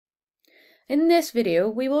In this video,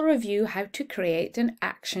 we will review how to create an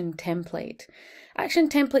action template. Action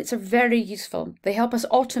templates are very useful. They help us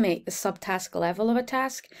automate the subtask level of a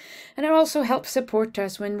task, and it also helps support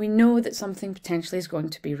us when we know that something potentially is going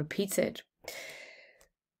to be repeated.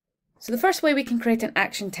 So the first way we can create an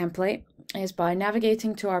action template is by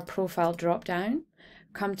navigating to our profile drop-down,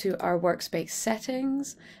 come to our workspace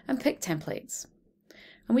settings, and pick templates.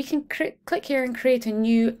 And we can click here and create a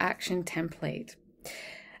new action template.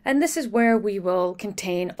 And this is where we will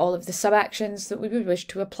contain all of the sub-actions that we would wish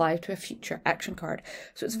to apply to a future action card.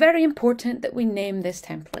 So it's very important that we name this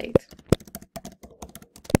template.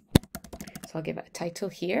 So I'll give it a title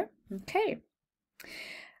here. Okay.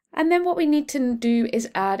 And then what we need to do is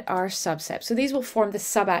add our subsets. So these will form the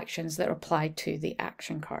sub-actions that are applied to the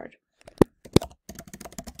action card.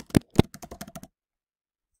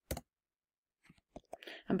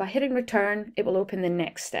 And by hitting return, it will open the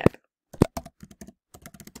next step.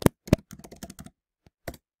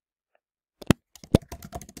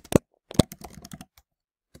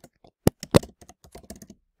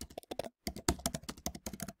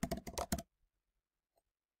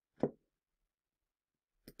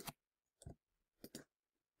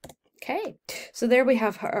 Okay, so there we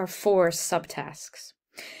have our 4 subtasks.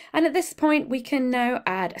 And at this point, we can now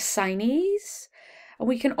add assignees, and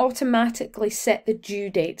we can automatically set the due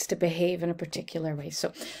dates to behave in a particular way.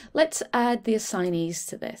 So let's add the assignees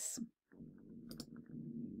to this.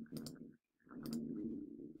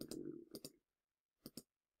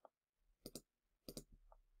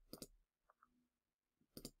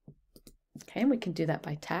 Okay, and we can do that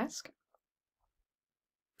by task.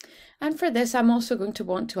 And for this, I'm also going to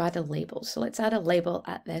want to add a label. So let's add a label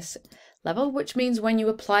at this level, which means when you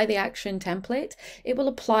apply the action template, it will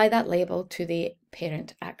apply that label to the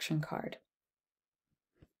parent action card.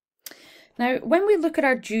 Now, when we look at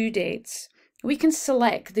our due dates, we can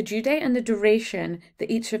select the due date and the duration that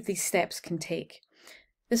each of these steps can take.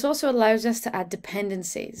 This also allows us to add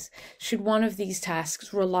dependencies, should one of these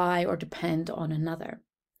tasks rely or depend on another.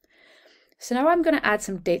 So now I'm going to add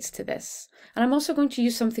some dates to this, and I'm also going to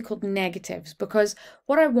use something called negatives, because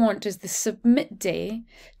what I want is the submit day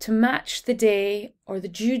to match the day or the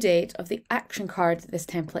due date of the action card that this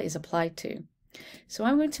template is applied to. So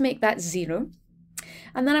I'm going to make that 0,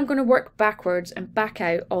 and then I'm going to work backwards and back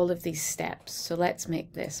out all of these steps. So let's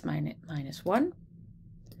make this -1,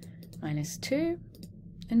 -2,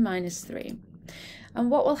 and -3. And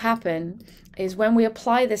what will happen is when we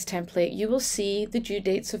apply this template, you will see the due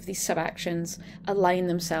dates of these sub-actions align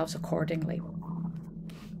themselves accordingly.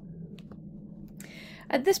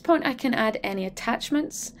 At this point, I can add any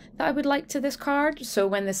attachments that I would like to this card. So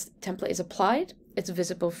when this template is applied, it's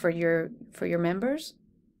visible for your members.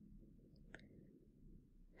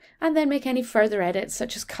 And then make any further edits,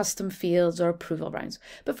 such as custom fields or approval rounds.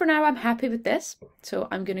 But for now, I'm happy with this. So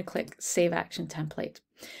I'm going to click Save Action Template.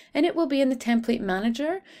 And it will be in the Template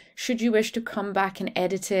Manager, should you wish to come back and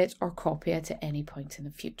edit it or copy it at any point in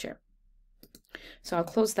the future. So I'll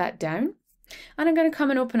close that down. And I'm going to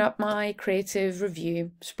come and open up my Creative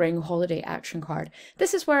Review Spring Holiday Action card.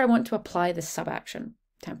 This is where I want to apply the sub-action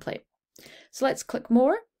template. So let's click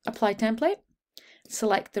More, Apply Template,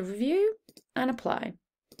 select the review, and apply.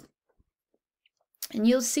 And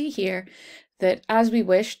you'll see here that as we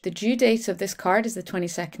wished, the due date of this card is the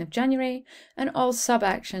 22nd of January, and all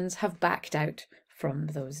sub-actions have backed out from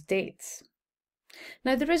those dates.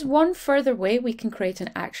 Now, there is one further way we can create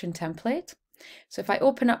an action template. So if I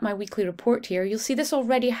open up my weekly report here, you'll see this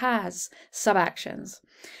already has sub-actions.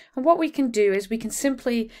 And what we can do is we can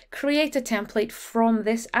simply create a template from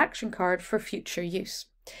this action card for future use.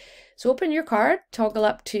 So open your card, toggle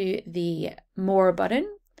up to the More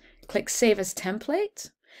button, click Save as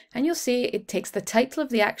Template, and you'll see it takes the title of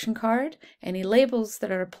the action card, any labels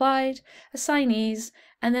that are applied, assignees,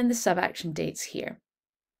 and then the sub-action dates here.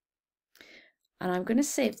 And I'm going to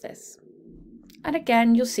save this. And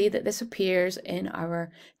again, you'll see that this appears in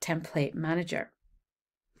our Template Manager.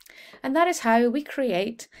 And that is how we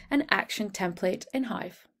create an action template in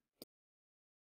Hive.